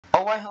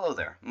Well, why hello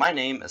there. My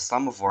name is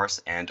Slimavorous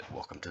and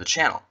welcome to the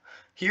channel.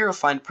 Here you'll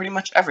find pretty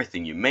much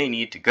everything you may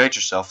need to guide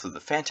yourself through the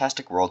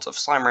fantastic worlds of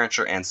Slime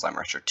Rancher and Slime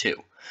Rancher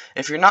 2.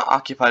 If you're not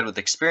occupied with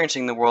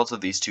experiencing the worlds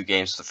of these two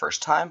games for the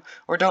first time,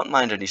 or don't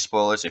mind any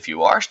spoilers if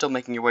you are still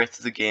making your way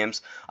through the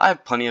games, I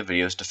have plenty of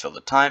videos to fill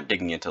the time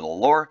digging into the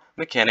lore,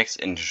 mechanics,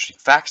 and interesting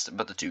facts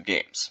about the two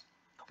games.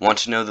 Want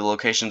to know the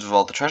locations of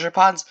all the treasure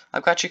pods?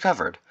 I've got you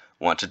covered.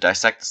 Want to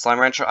dissect the Slime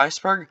Rancher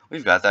Iceberg?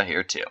 We've got that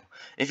here too.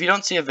 If you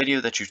don't see a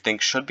video that you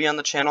think should be on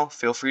the channel,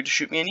 feel free to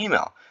shoot me an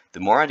email. The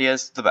more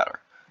ideas, the better.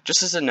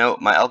 Just as a note,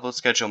 my upload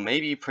schedule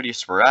may be pretty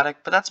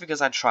sporadic, but that's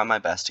because I try my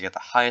best to get the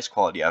highest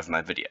quality out of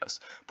my videos.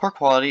 Poor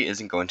quality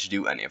isn't going to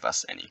do any of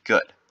us any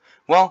good.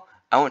 Well,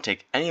 I won't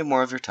take any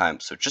more of your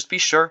time, so just be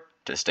sure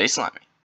to stay slimy.